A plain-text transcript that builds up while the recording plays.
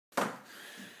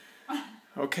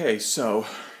Okay, so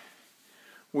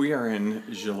we are in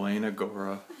Zielona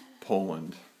Góra,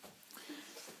 Poland.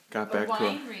 Got back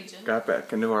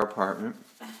into our apartment.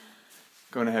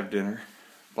 Going to have dinner.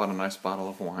 Bought a nice bottle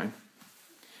of wine.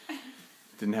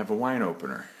 Didn't have a wine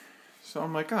opener. So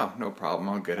I'm like, oh, no problem,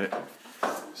 I'll get it.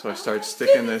 So I start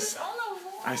sticking this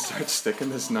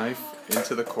knife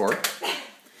into the cork,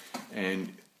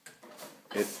 and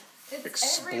it's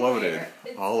exploded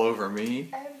all over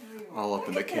me, all up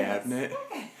in the cabinet,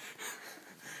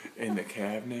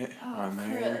 on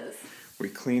there. Chris. We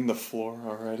cleaned the floor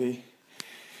already.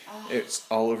 It's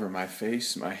all over my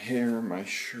face, my hair, my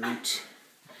shirt.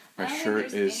 My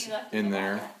shirt is in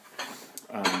there.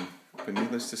 But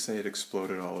needless to say, it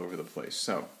exploded all over the place.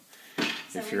 So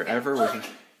if you're ever with...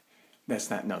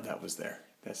 that was there.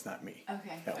 That's not me.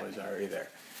 Okay. That was already there.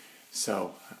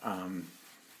 So,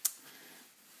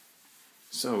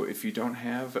 so if you don't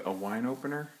have a wine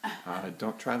opener,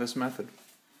 don't try this method.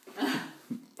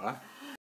 Bye.